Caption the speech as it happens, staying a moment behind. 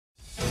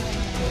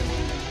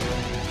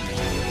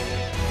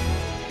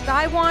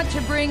I want to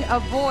bring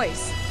a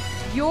voice,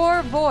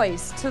 your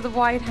voice, to the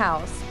White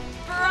House.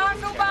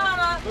 Barack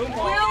Obama will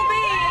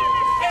be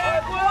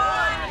a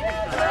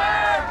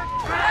one-term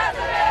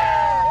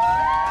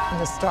president. In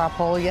the straw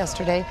poll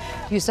yesterday,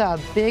 you saw a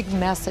big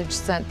message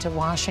sent to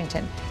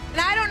Washington. And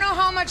I don't know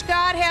how much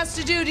God has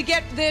to do to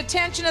get the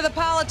attention of the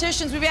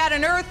politicians. We've had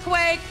an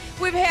earthquake,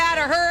 we've had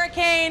a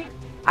hurricane.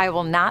 I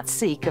will not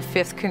seek a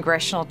 5th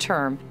congressional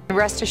term.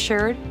 Rest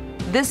assured,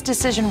 this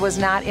decision was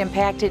not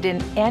impacted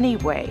in any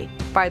way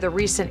by the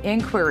recent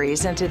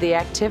inquiries into the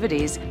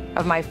activities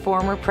of my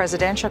former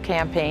presidential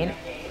campaign.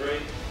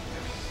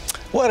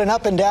 What an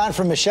up and down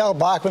from Michele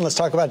Bachmann. Let's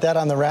talk about that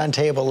on the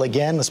Roundtabl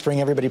again. Let's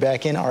bring everybody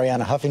back in.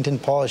 Arianna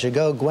Huffington, Paul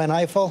Gigot, Gwen,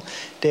 Ifill,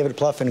 David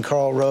Plouffe, and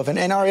Karl Rove. And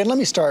Arianna, let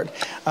me start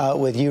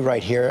with you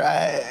right here.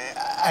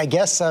 I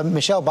guess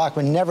Michele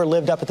Bachmann never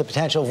lived up to the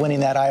potential of winning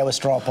that Iowa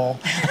straw poll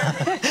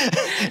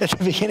at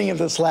the beginning of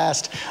this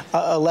last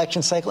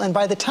election cycle. And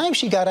by the time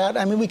she got out,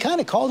 I mean, we kind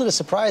of called it a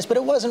surprise, but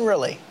it wasn't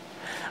really.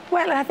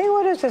 Well, I think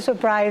what was a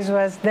surprise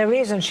was the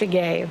reason she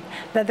gave,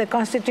 that the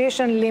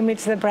Constitution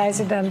limits the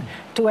president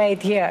to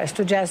 8 years,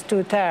 to just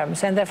 2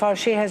 terms, and therefore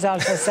she has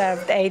also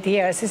served 8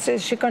 years.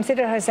 She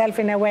considered herself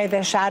in a way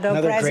the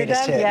shadow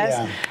president, yes.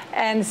 Yeah.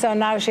 And so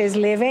now she's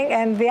leaving,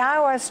 and the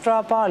Iowa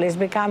straw poll is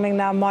becoming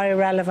now more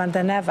irrelevant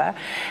than ever.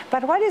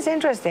 But what is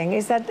interesting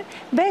is that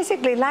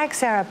basically, like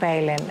Sarah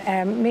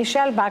Palin,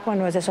 Michele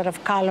Bachmann was a sort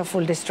of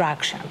colorful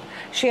distraction.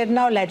 She had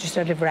no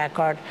legislative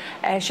record.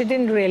 She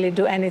didn't really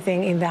do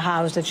anything in the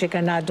House that she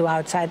cannot do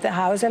outside the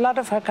House. A lot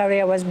of her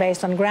career was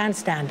based on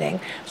grandstanding,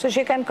 so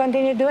she can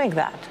continue doing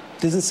that.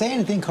 Does it say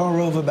anything, Karl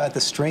Rove, about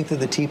the strength of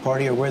the Tea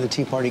Party or where the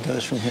Tea Party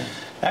goes from here?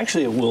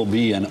 Actually, it will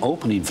be an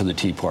opening for the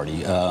Tea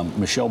Party.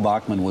 Michele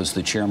Bachmann was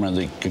the chairman of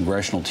the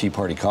Congressional Tea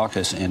Party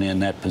caucus, and in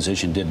that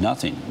position did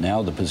nothing.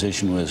 Now the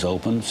position was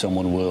open.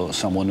 Someone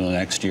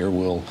next year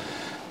will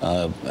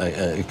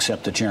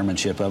accept the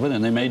chairmanship of it,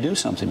 and they may do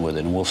something with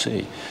it, and we'll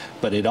see.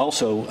 But it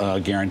also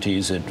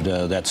guarantees that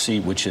that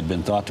seat, which had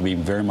been thought to be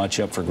very much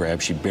up for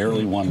grabs, she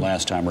barely won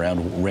last time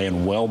around,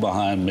 ran well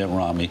behind Mitt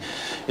Romney,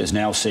 is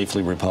now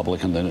safely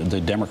Republican.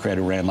 The Democrat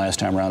who ran last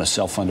time around, a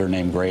self-funder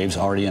named Graves,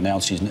 already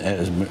announced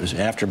he's,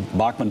 after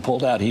Bachmann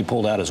pulled out, he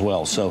pulled out as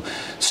well. So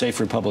safe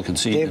Republican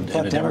seat and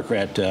a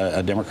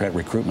Democrat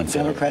recruitment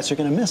failure. Democrats are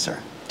going to miss her.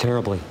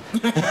 Terribly.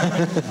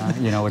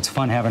 You know, it's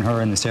fun having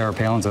her and the Sarah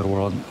Palins of the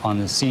world on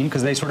the scene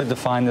because they sort of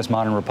define this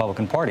modern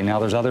Republican Party. Now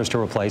there's others to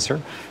replace her.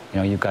 You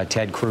know, you've got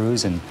Ted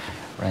Cruz and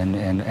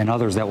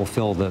others that will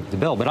fill the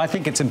bill. But I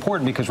think it's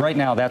important because right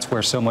now that's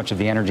where so much of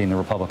the energy in the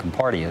Republican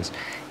Party is.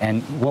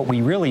 And what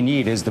we really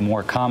need is the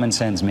more common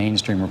sense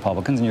mainstream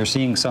Republicans, and you're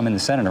seeing some in the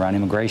Senate around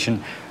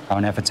immigration,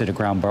 around efforts at a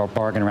ground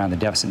bargain around the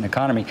deficit and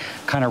economy,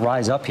 kind of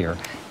rise up here.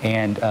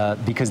 And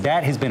because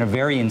that has been a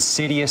very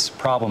insidious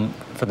problem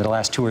for the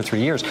last 2 or 3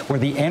 years, where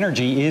the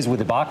energy is with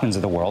the Bachmanns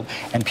of the world,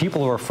 and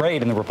people are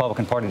afraid in the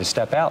Republican Party to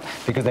step out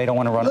because they don't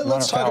want to run.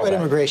 Let's talk about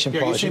immigration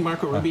policy. You see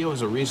Marco Rubio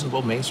as a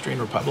reasonable mainstream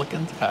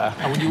Republican?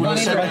 Would you want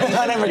to say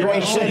on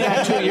immigration?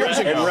 2 years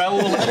ago.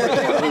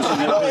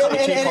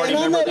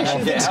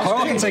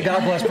 Karl can say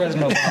God bless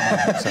President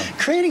Obama. So.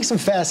 Creating some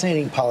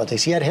fascinating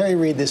politics. You had Harry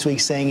Reid this week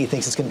saying he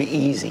thinks it's going to be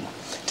easy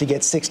to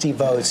get 60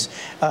 votes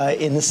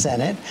in the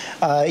Senate.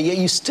 Yet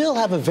you still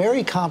have a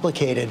very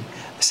complicated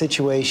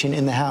situation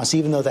in the House.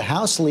 Even though the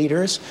House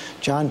leaders,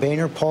 John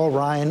Boehner, Paul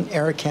Ryan,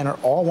 Eric Cantor,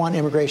 all want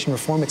immigration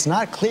reform, it's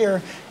not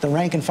clear the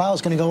rank and file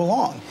is going to go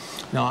along.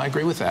 No, I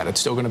agree with that. It's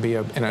still going to be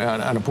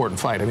an important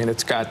fight. I mean,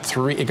 it got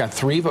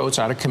three votes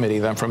out of committee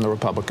then from the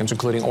Republicans,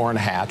 including Orrin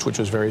Hatch, which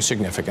was very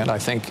significant. I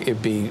think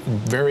it'd be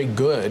very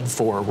good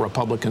for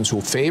Republicans who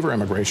favor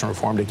immigration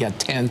reform to get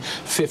 10,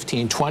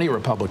 15, 20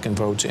 Republican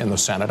votes in the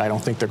Senate. I don't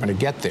think they're going to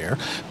get there,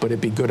 but it'd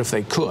be good if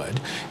they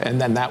could.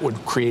 And then that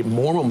would create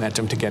more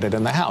momentum to get it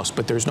in the House.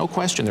 But there's no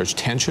question there's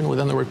tension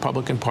within the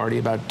Republican Party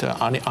about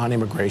on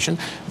immigration.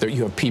 There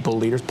you have people,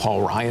 leaders,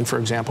 Paul Ryan, for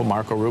example,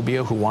 Marco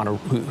Rubio,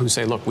 who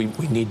say, look, we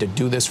need to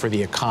do this for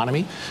the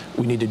economy.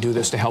 We need to do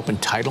this to help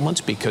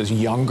entitlements because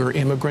younger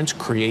immigrants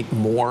create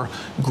more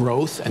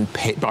growth and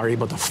are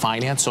able to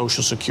finance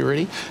Social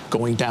Security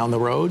going down the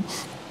road.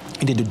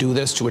 We need to do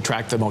this to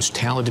attract the most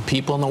talented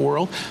people in the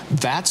world.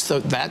 That's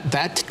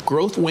that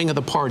growth wing of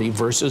the party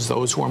versus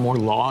those who are more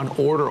law and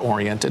order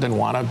oriented and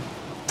want to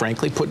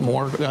frankly, put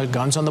more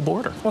guns on the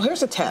border. Well,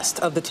 here's a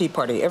test of the Tea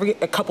Party. Every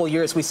couple of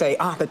years we say,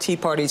 the Tea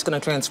Party is going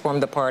to transform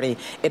the party.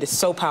 It is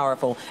so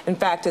powerful. In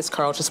fact, as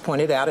Karl just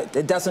pointed out,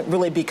 it doesn't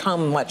really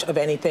become much of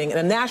anything in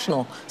a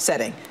national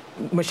setting.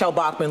 Michele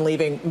Bachmann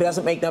leaving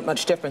doesn't make that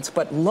much difference,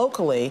 but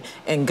locally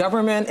in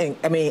government,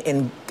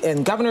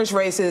 in governor's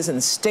races, in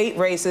state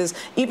races,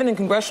 even in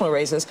congressional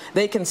races,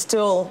 they can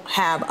still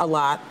have a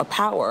lot of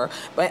power.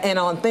 And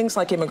on things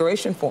like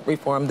immigration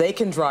reform, they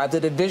can drive the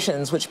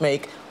divisions which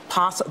make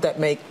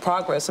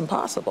progress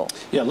impossible.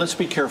 Yeah, let's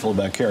be careful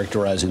about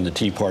characterizing the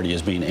Tea Party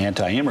as being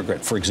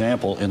anti-immigrant. For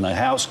example, in the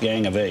House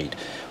Gang of 8,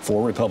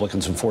 4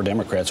 Republicans and 4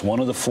 Democrats, one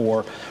of the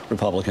 4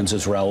 Republicans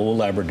is Raul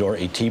Labrador,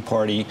 a Tea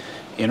Party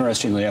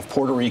interestingly enough,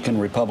 Puerto Rican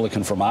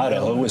Republican from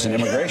Idaho who is an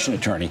immigration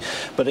attorney.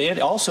 But it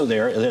also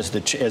there,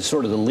 as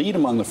sort of the lead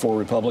among the 4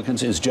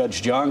 Republicans, is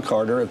Judge John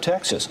Carter of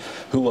Texas,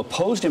 who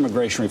opposed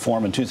immigration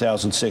reform in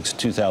 2006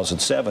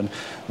 2007,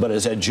 but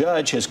as a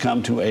judge has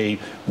come to a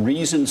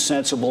reasoned,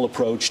 sensible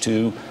approach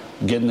to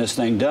getting this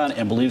thing done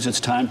and believes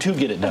it's time to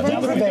get it done now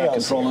that we've got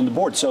control on the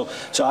board. So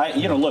I,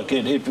 you know, look,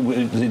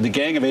 the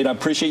Gang of 8, I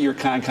appreciate your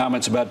kind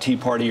comments about Tea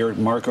Party or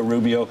Marco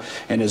Rubio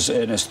and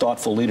his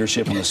thoughtful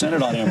leadership in the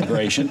Senate on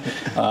immigration.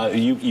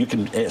 You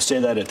can say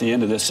that at the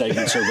end of this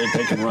segment so that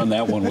they can run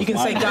that one with you can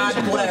say God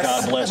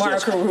bless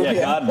Marco Rubio.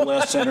 Yeah, God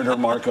bless Senator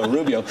Marco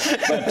Rubio.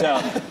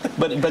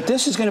 But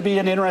this is going to be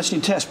an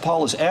interesting test.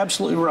 Paul is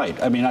absolutely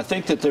right. I mean, I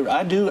think that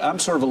I'm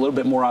sort of a little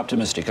bit more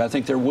optimistic. I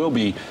think there will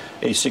be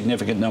a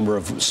significant number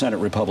of Senate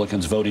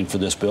Republicans voting for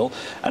this bill.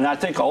 And I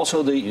think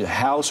also the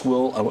House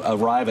will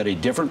arrive at a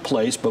different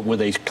place, but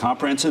with a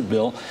comprehensive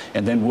bill,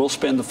 and then we'll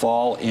spend the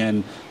fall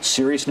in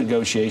serious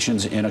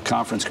negotiations in a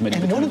conference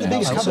committee. And one of the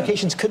biggest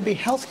complications could be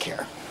health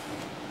care.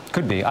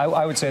 Could be.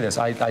 I would say this.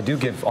 I do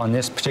give, on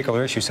this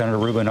particular issue, Senator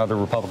Rubio and other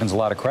Republicans a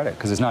lot of credit,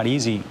 because it's not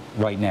easy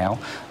right now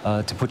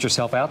to put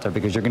yourself out there,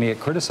 because you're going to get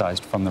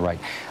criticized from the right.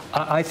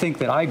 I think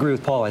that I agree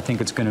with Paul. I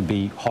think it's going to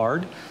be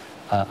hard.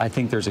 I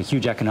think there's a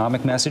huge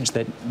economic message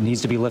that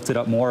needs to be lifted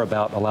up more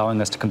about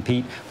allowing us to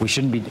compete. We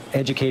shouldn't be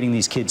educating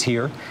these kids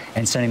here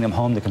and sending them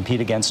home to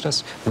compete against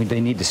us. They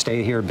need to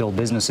stay here, build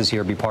businesses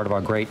here, be part of our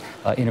great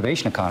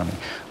innovation economy.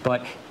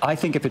 But I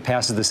think if it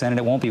passes the Senate,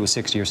 it won't be with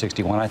 60 or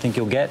 61. I think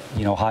you'll get,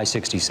 you know, high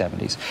 60s,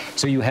 70s.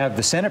 So you have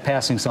the Senate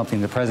passing something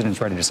the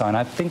president's ready to sign.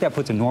 I think that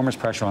puts enormous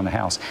pressure on the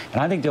House.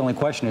 And I think the only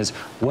question is,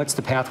 what's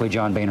the pathway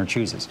John Boehner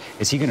chooses?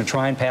 Is he going to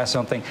try and pass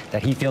something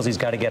that he feels he's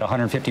got to get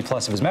 150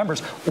 plus of his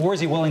members, or is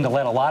he willing to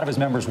let a lot of his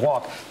members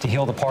walk to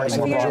heal the party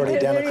more broadly?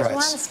 There is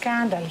one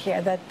scandal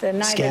here that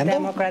neither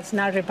Democrats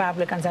nor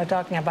Republicans are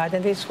talking about,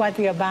 and this is what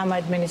the Obama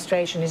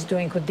administration is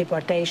doing with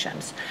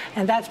deportations.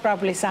 And that's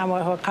probably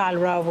somewhere where Karl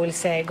Rove will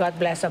say, God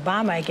bless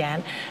Obama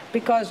again,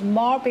 because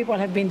more people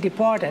have been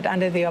deported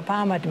under the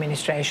Obama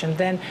administration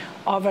than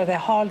over the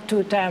whole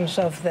 2 terms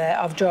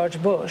of George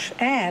Bush.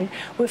 And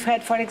we've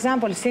had, for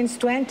example, since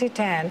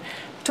 2010,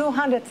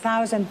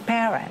 200,000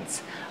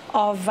 parents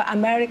of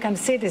American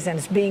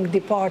citizens being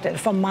deported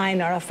for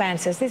minor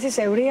offenses. This is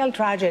a real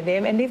tragedy,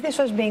 and if this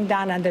was being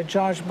done under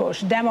George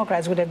Bush,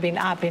 Democrats would have been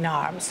up in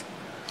arms.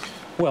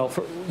 Well,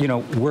 you know,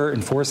 we're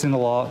enforcing the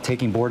law,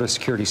 taking border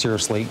security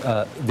seriously.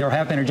 There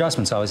have been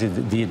adjustments, obviously.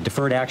 The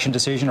deferred action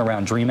decision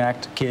around DREAM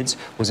Act kids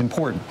was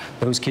important.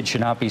 Those kids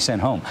should not be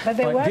sent home. But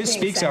this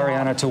speaks,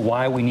 Arianna, to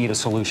why we need a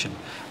solution.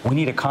 We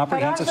need a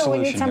comprehensive solution. But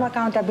also we need some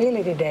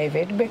accountability,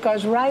 David,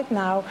 because right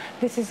now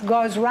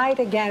goes right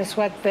against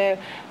what the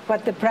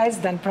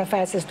president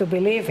professes to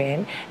believe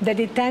in. The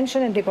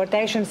detention and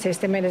deportation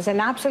system is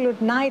an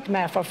absolute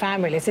nightmare for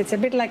families. It's a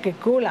bit like a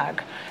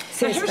gulag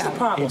system. Now here's the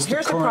problem.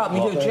 Here's the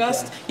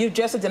problem. You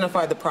just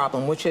identified the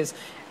problem, which is,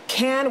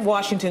 can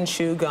Washington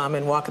chew gum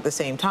and walk at the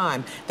same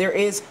time? There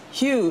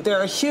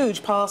are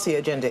huge policy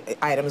agenda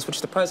items which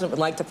the president would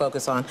like to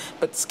focus on,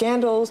 but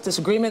scandals,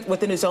 disagreement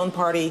within his own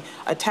party,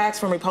 attacks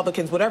from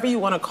Republicans, whatever you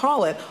want to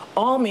call it,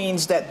 all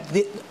means that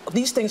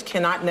these things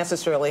cannot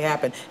necessarily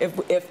happen.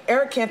 If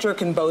Eric Cantor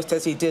can boast,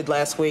 as he did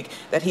last week,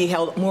 that he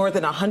held more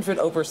than 100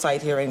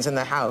 oversight hearings in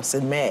the House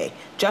in May,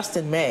 just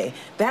in May,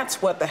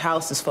 that's what the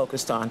House is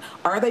focused on.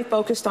 Are they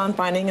focused on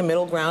finding a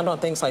middle ground on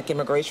things like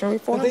immigration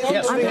reform?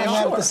 Yes, they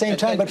are at the same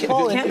time. But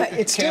Paul,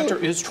 Cantor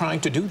is trying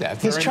to do that.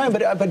 He's trying,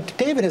 but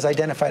David has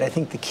identified, I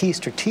think, the key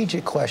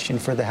strategic question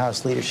for the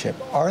House leadership.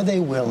 Are they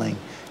willing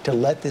to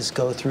let this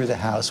go through the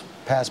House,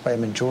 passed by a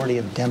majority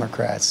of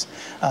Democrats,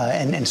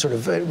 and sort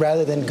of,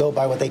 rather than go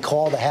by what they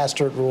call the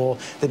Hastert rule,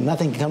 that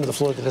nothing can come to the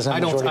floor that doesn't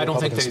have a majority of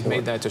Republican support? I don't think they've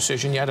made that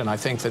decision yet, and I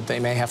think that they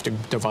may have to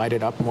divide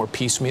it up more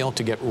piecemeal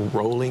to get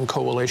rolling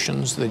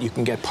coalitions, that you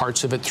can get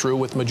parts of it through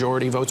with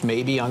majority votes,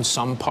 maybe on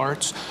some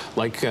parts,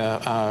 like,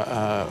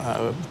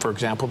 for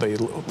example, the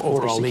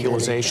overall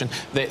legalization.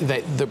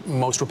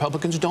 Most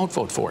Republicans don't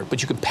vote for it,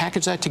 but you can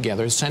package that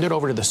together, send it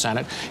over to the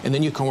Senate, and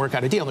then you can work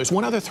out a deal. There's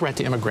one other threat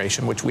to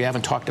immigration, which we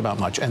haven't talked about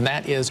much, and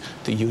that is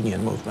the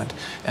union movement.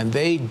 And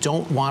they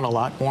don't want a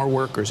lot more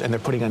workers, and they're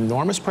putting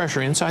enormous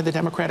pressure inside the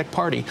Democratic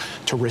Party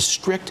to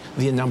restrict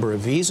the number of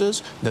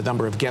visas, the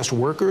number of guest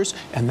workers,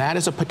 and that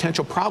is a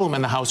potential problem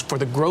in the House for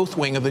the growth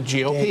wing of the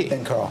GOP.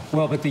 Ben Karl.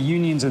 Well, but the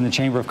unions and the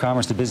Chamber of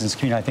Commerce, the business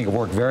community, I think, have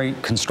worked very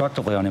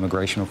constructively on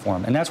immigration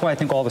reform. And that's why I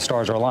think all the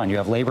stars are aligned. You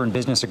have labor and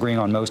business agreeing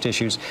on most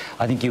issues.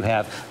 I think you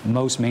have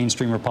most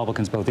mainstream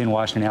Republicans, both in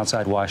Washington and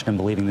outside Washington,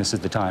 believing this is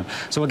the time.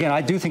 So again,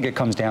 I do think it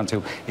comes down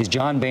to, is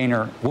John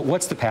Boehner,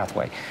 what's the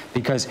pathway?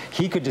 Because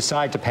he could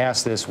decide to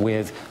pass this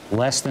with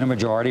less than a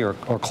majority or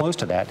close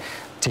to that.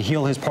 to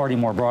heal his party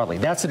more broadly.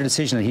 That's the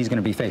decision that he's going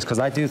to be faced, because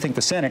I do think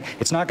the Senate,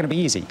 it's not going to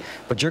be easy,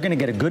 but you're going to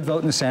get a good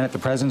vote in the Senate. The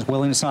president's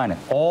willing to sign it.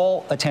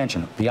 All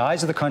attention, the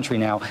eyes of the country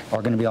now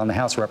are going to be on the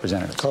House of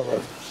Representatives.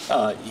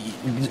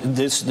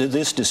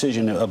 This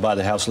decision by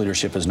the House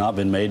leadership has not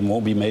been made and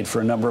won't be made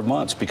for a number of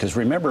months, because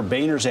remember,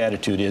 Boehner's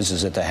attitude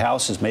is that the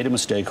House has made a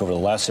mistake over the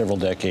last several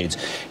decades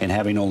in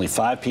having only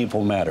 5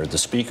 people matter: the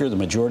Speaker, the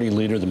Majority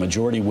Leader, the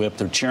Majority Whip,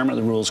 the Chairman of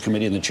the Rules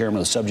Committee, and the Chairman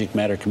of the Subject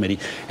Matter Committee,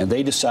 and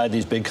they decide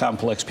these big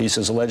complex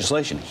pieces of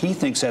legislation. He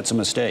thinks that's a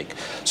mistake.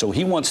 So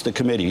he wants the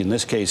committee, in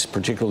this case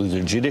particularly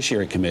the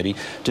Judiciary Committee,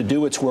 to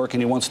do its work,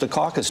 and he wants the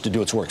caucus to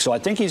do its work. So I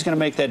think he's going to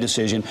make that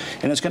decision,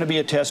 and it's going to be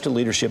a test of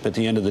leadership at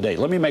the end of the day.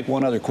 Let me make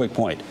one other quick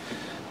point.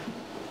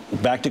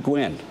 Back to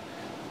Gwen.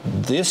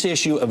 This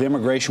issue of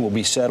immigration will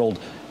be settled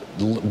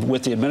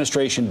with the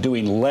administration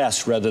doing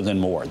less rather than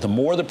more. The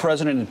more the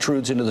president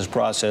intrudes into this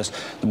process,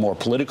 the more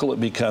political it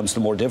becomes, the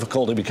more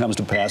difficult it becomes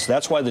to pass.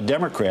 That's why the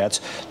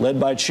Democrats, led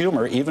by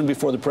Schumer, even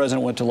before the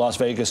president went to Las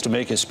Vegas to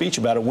make his speech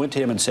about it, went to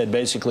him and said,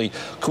 basically,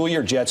 cool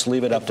your jets,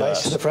 leave it up to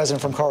us. The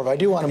president from Karl. I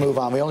do want to move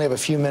on. We only have a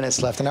few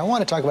minutes left, and I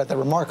want to talk about the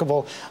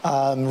remarkable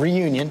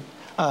reunion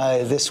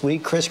this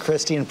week. Chris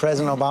Christie and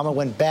President Obama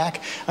went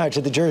back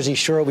to the Jersey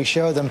Shore. We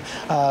showed them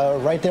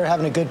right there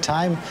having a good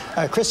time.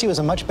 Christie was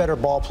a much better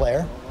ball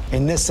player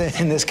in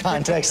this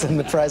context than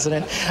the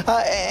president.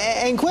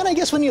 And Gwen, I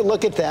guess when you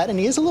look at that, and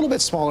he is a little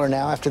bit smaller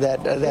now after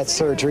that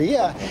surgery,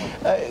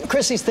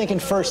 Christie's thinking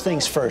first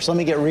things first. Let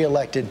me get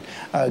reelected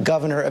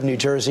governor of New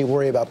Jersey,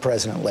 worry about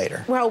president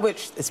later. Well,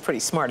 which is pretty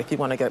smart if you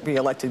want to get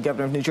reelected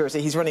governor of New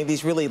Jersey. He's running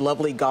these really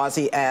lovely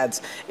gauzy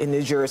ads in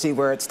New Jersey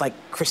where it's like,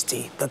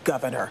 Christie, the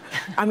governor.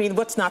 I mean,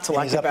 what's not to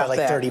like about that? He's up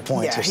by like 30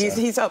 points or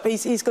so. He's up.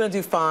 He's going to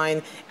do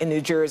fine in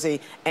New Jersey,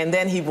 and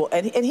then he will.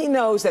 And he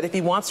knows that if he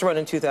wants to run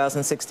in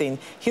 2016,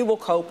 he will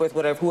cope with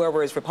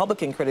whoever his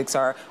Republican critics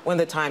are when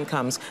the time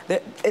comes.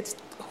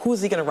 Who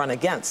is he going to run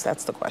against?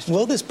 That's the question.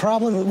 Will this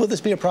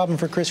be a problem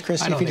for Chris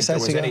Christie if he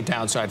decides to go? I don't think there was any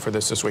downside for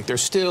this week.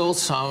 There's still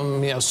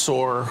some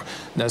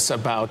soreness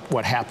about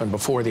what happened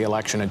before the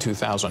election in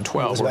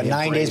 2012. It was about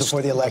 9 days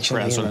before the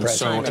election.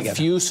 So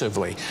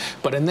effusively.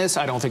 But in this,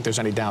 I don't think there's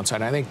any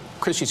downside. I think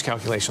Christie's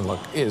calculation, look,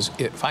 is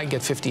if I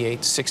get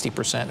 58,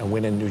 60% and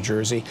win in New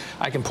Jersey,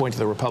 I can point to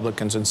the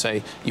Republicans and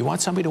say, you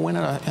want somebody to win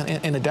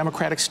in a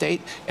Democratic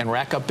state and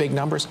rack up big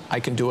numbers? I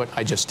can do it.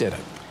 I just did it.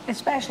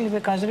 Especially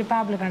because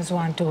Republicans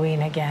want to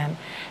win again.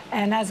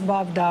 And as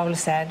Bob Dole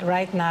said,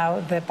 right now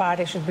the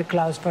party should be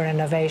closed for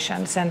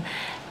renovations. And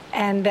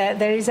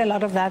there is a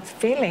lot of that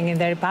feeling in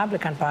the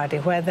Republican Party,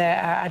 whether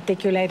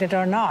articulated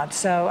or not.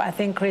 So I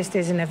think Christie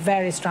is in a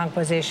very strong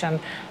position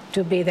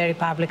to be the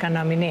Republican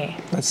nominee.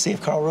 Let's see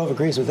if Karl Rove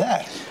agrees with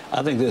that.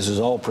 I think this is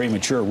all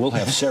premature. We'll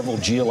have several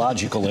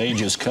geological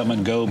ages come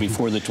and go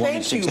before the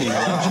 2016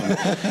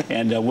 election,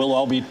 and we'll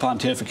all be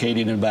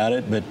pontificating about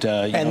it. But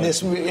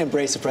this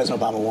embrace of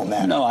President Obama won't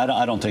matter. No,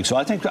 I don't think so.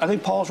 I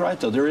think Paul's right,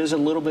 though. There is a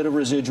little bit of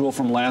residual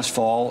from last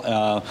fall,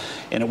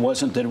 and it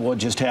wasn't that it would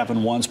just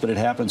happen once, but it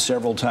happened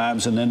several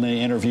times. And then the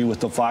interview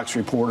with the Fox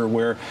reporter,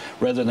 where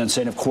rather than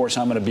saying, "Of course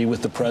I'm going to be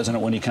with the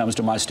president when he comes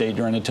to my state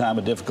during a time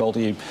of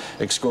difficulty," he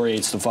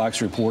excoriates the Fox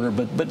reporter.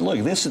 But look,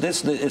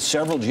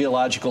 several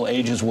geological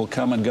ages will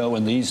come and go,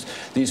 and these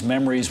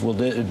memories will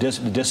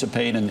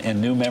dissipate,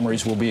 and new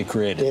memories will be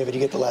created. David,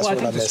 you get the last word on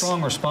this. I think the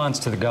strong response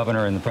to the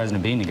governor and the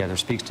president being together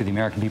speaks to the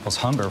American people's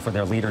hunger for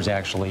their leaders,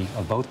 actually,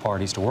 of both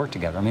parties to work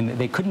together. I mean,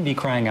 they couldn't be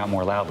crying out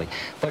more loudly.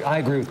 But I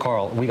agree with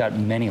Karl. We got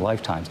many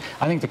lifetimes.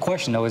 I think the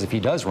question, though, is if he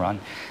does run,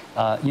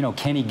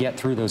 can he get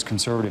through those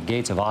conservative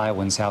gates of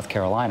Iowa and South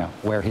Carolina,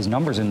 where his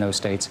numbers in those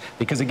states,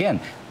 because again,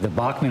 the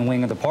Bachmann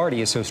wing of the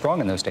party is so strong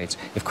in those states.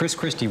 If Chris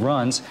Christie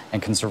runs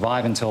and can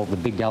survive until the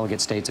big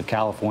delegate states of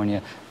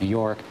California, New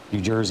York,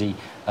 New Jersey,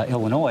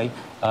 Illinois,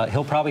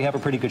 he'll probably have a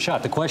pretty good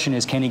shot. The question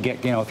is, can he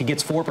get, if he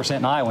gets 4%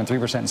 in Iowa and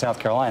 3% in South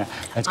Carolina,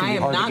 that's going to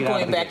be hard to get out of.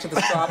 I am not going back to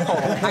the straw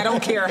poll. I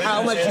don't care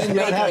how much you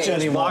make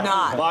me.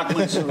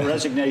 Bachmann's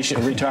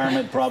resignation,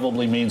 retirement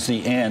probably means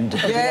the end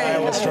of the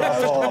Iowa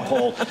straw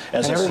poll.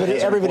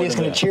 Everybody's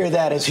going to cheer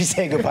that as we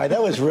say goodbye.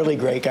 That was really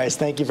great, guys.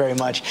 Thank you very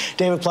much.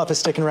 David Plouffe is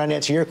sticking around to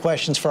answer your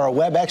questions for our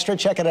web extra.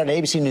 Check it out at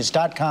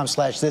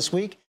abcnews.com/thisweek.